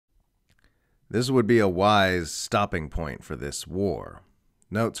This would be a wise stopping point for this war.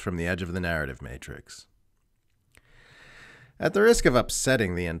 Notes from the edge of the narrative matrix. At the risk of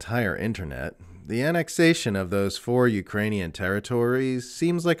upsetting the entire internet, the annexation of those 4 Ukrainian territories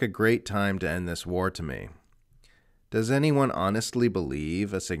seems like a great time to end this war to me. Does anyone honestly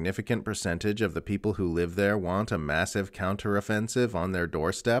believe a significant percentage of the people who live there want a massive counteroffensive on their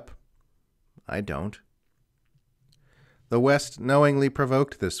doorstep? I don't. The West knowingly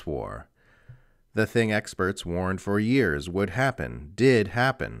provoked this war. The thing experts warned for years would happen, did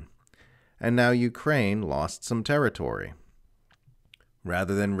happen. And now Ukraine lost some territory.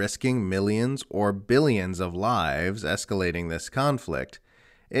 Rather than risking millions or billions of lives escalating this conflict,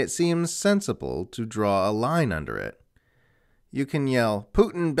 it seems sensible to draw a line under it. You can yell,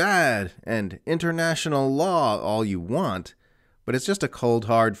 "Putin bad," and "international law" all you want, but it's just a cold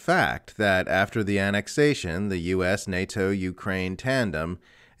hard fact that after the annexation, the US, NATO, Ukraine tandem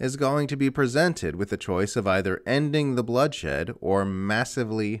is going to be presented with the choice of either ending the bloodshed or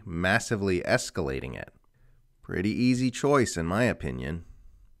massively escalating it. Pretty easy choice, in my opinion.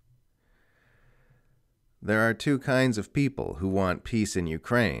 There are 2 kinds of people who want peace in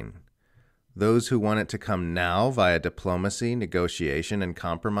Ukraine. Those who want it to come now via diplomacy, negotiation, and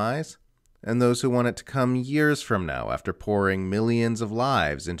compromise, and those who want it to come years from now after pouring millions of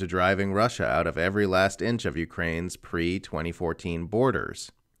lives into driving Russia out of every last inch of Ukraine's pre-2014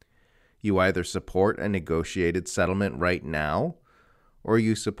 borders. You either support a negotiated settlement right now, or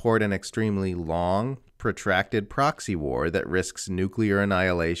you support an extremely long, protracted proxy war that risks nuclear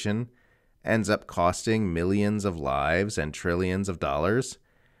annihilation, ends up costing millions of lives and trillions of dollars,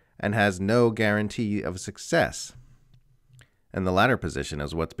 and has no guarantee of success. And the latter position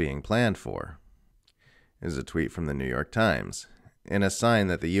is what's being planned for. This is a tweet from the New York Times. In a sign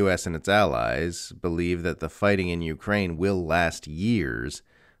that the US and its allies believe that the fighting in Ukraine will last years,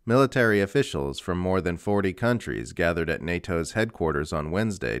 military officials from more than 40 countries gathered at NATO's headquarters on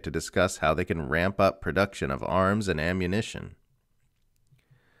Wednesday to discuss how they can ramp up production of arms and ammunition.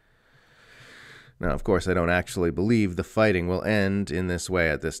 Now, of course, I don't actually believe the fighting will end in this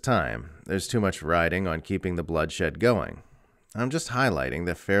way at this time. There's too much riding on keeping the bloodshed going. I'm just highlighting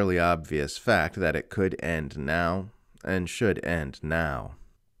the fairly obvious fact that it could end now, and should end now.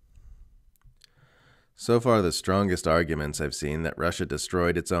 So far, the strongest arguments I've seen that Russia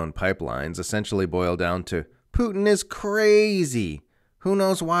destroyed its own pipelines essentially boil down to, Putin is crazy. Who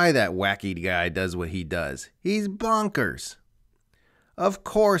knows why that wacky guy does what he does? He's bonkers. Of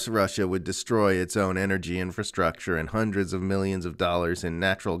course Russia would destroy its own energy infrastructure and hundreds of millions of dollars in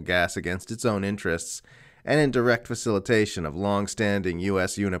natural gas against its own interests and in direct facilitation of long-standing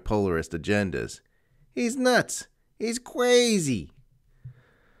U.S. unipolarist agendas. He's nuts. He's crazy.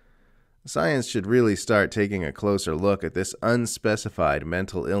 Science should really start taking a closer look at this unspecified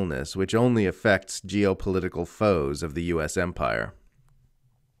mental illness which only affects geopolitical foes of the U.S. empire.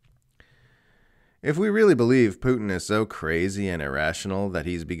 If we really believe Putin is so crazy and irrational that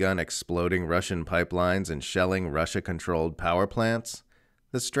he's begun exploding Russian pipelines and shelling Russia-controlled power plants,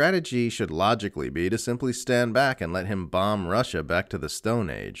 the strategy should logically be to simply stand back and let him bomb Russia back to the Stone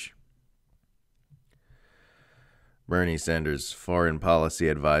Age. Bernie Sanders' foreign policy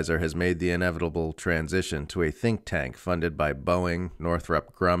advisor has made the inevitable transition to a think tank funded by Boeing,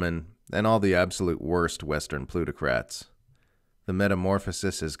 Northrop Grumman, and all the absolute worst Western plutocrats. The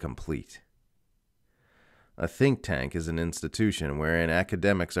metamorphosis is complete. A think tank is an institution wherein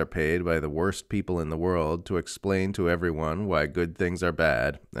academics are paid by the worst people in the world to explain to everyone why good things are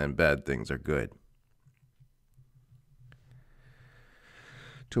bad and bad things are good.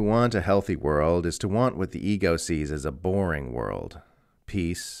 To want a healthy world is to want what the ego sees as a boring world: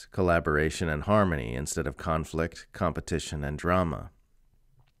 peace, collaboration, and harmony instead of conflict, competition, and drama.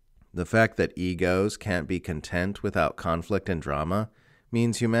 The fact that egos can't be content without conflict and drama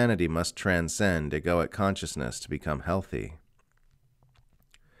means humanity must transcend egoic consciousness to become healthy.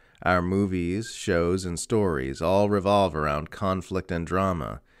 Our movies, shows, and stories all revolve around conflict and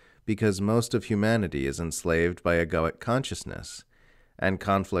drama because most of humanity is enslaved by egoic consciousness, and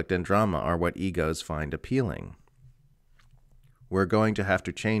conflict and drama are what egos find appealing. We're going to have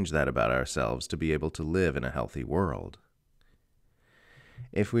to change that about ourselves to be able to live in a healthy world.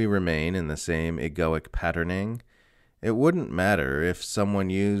 If we remain in the same egoic patterning, it wouldn't matter if someone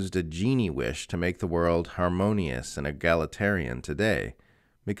used a genie wish to make the world harmonious and egalitarian today,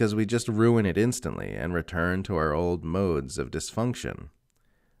 because we just ruin it instantly and return to our old modes of dysfunction.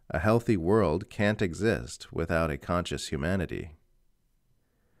 A healthy world can't exist without a conscious humanity.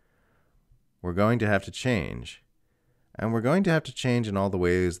 We're going to have to change, and we're going to have to change in all the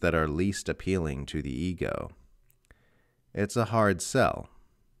ways that are least appealing to the ego. It's a hard sell.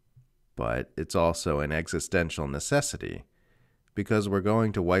 but it's also an existential necessity, because we're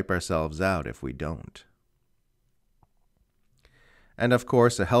going to wipe ourselves out if we don't. And of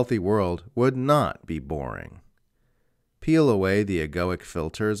course, a healthy world would not be boring. Peel away the egoic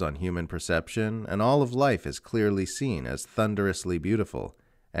filters on human perception, and all of life is clearly seen as thunderously beautiful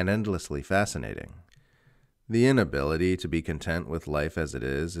and endlessly fascinating. The inability to be content with life as it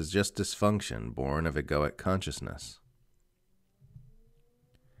is just dysfunction born of egoic consciousness.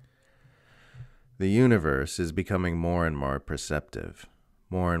 The universe is becoming more and more perceptive,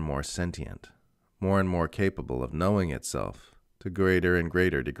 more and more sentient, more and more capable of knowing itself to greater and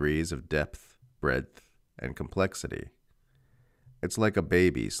greater degrees of depth, breadth, and complexity. It's like a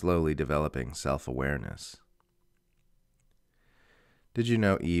baby slowly developing self-awareness. Did you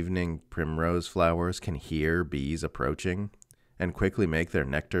know evening primrose flowers can hear bees approaching and quickly make their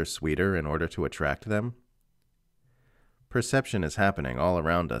nectar sweeter in order to attract them? Perception is happening all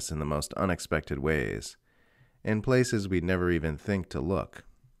around us in the most unexpected ways, in places we'd never even think to look.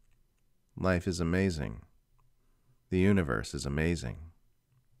 Life is amazing. The universe is amazing.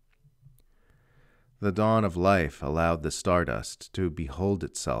 The dawn of life allowed the stardust to behold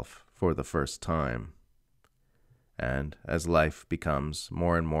itself for the first time. And as life becomes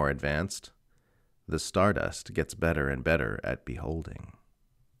more and more advanced, the stardust gets better and better at beholding.